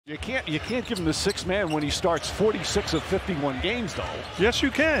You can't give him the sixth man when he starts 46 of 51 games, though. Yes, you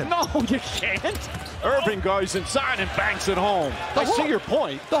can. No, you can't. Irving goes inside and banks it home. I see your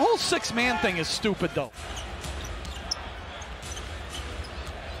point. The whole six-man thing is stupid, though.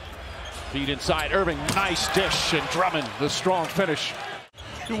 Feed inside, Irving, nice dish, and Drummond, the strong finish.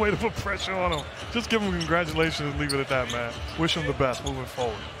 Good way to put pressure on him. Just give him congratulations and leave it at that, man. Wish him the best moving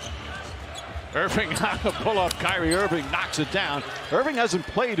forward. Irving on the pull-up. Kyrie Irving knocks it down. Irving hasn't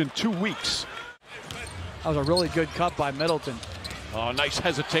played in 2 weeks. That was a really good cut by Middleton. Oh, nice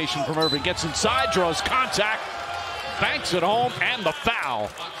hesitation from Irving. Gets inside, draws contact, banks it home, and the foul.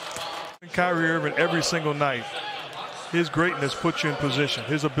 Kyrie Irving every single night. His greatness puts you in position.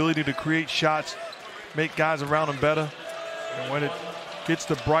 His ability to create shots, make guys around him better. And when it gets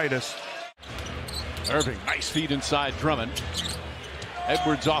the brightest. Irving, nice feed inside Drummond.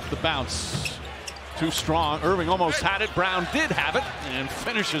 Edwards off the bounce. Too strong. Irving almost had it. Brown did have it and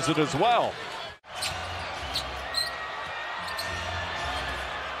finishes it as well.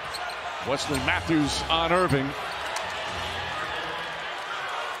 Wesley Matthews on Irving.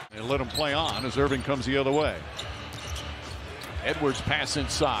 They let him play on as Irving comes the other way. Edwards pass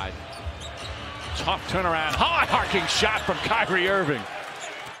inside. Tough turnaround. High arcing shot from Kyrie Irving.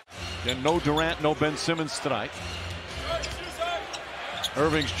 And no Durant, no Ben Simmons tonight.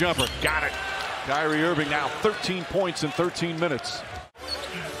 Irving's jumper, got it. Kyrie Irving now 13 points in 13 minutes.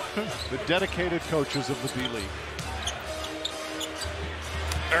 The dedicated coaches of the B-League.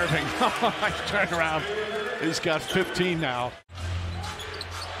 Irving, nice turnaround. He's got 15 now.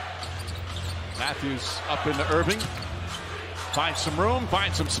 Matthews up into Irving. Finds some room,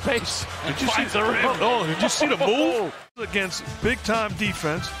 finds some space, and finds the rim. Oh, did you see the move? Against big-time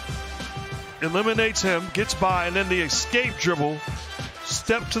defense. Eliminates him, gets by, and then the escape dribble.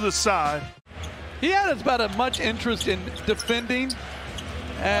 Step to the side. He had about as much interest in defending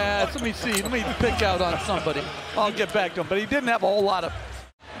as, let me see, let me pick out on somebody. I'll get back to him, but he didn't have a whole lot of.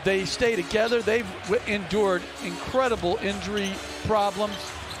 They stay together. They've endured incredible injury problems,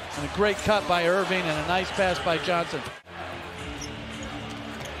 and a great cut by Irving and a nice pass by Johnson.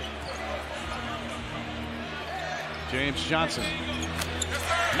 James Johnson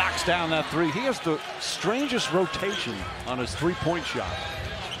knocks down that three. He has the strangest rotation on his three-point shot.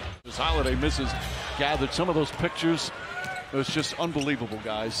 As Holiday misses, gathered some of those pictures. It was just unbelievable,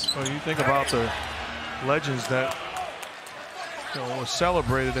 guys. Well, you think about the legends that were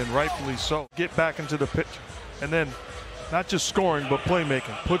celebrated, and rightfully so. Get back into the pitch, and then not just scoring, but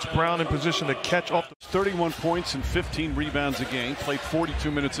playmaking. Puts Brown in position to catch off. 31 points and 15 rebounds a game. Played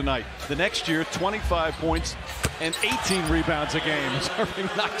 42 minutes a night. The next year, 25 points and 18 rebounds a game. Irving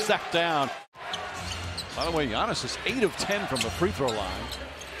knocks that down. By the way, Giannis is 8 of 10 from the free throw line.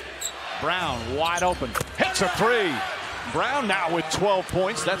 Brown wide open. Hits a three. Brown now with 12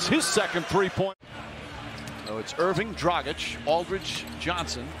 points. That's his second three-point. So it's Irving, Dragic, Aldridge,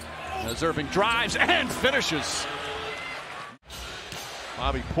 Johnson. As Irving drives and finishes.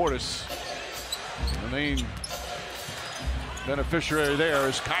 Bobby Portis, the main beneficiary there,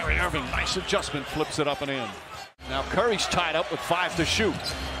 is Kyrie Irving. Nice adjustment, flips it up and in. Now Curry's tied up with 5 to shoot.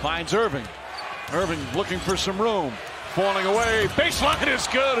 Finds Irving. Irving looking for some room. Falling away. Baseline is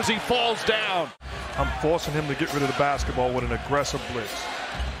good as he falls down. I'm forcing him to get rid of the basketball with an aggressive blitz.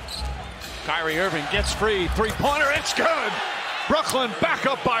 Kyrie Irving gets free. Three-pointer, it's good. Brooklyn back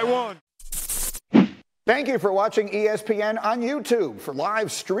up by 1. Thank you for watching ESPN on YouTube. For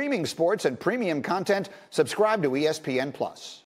live streaming sports and premium content, subscribe to ESPN+.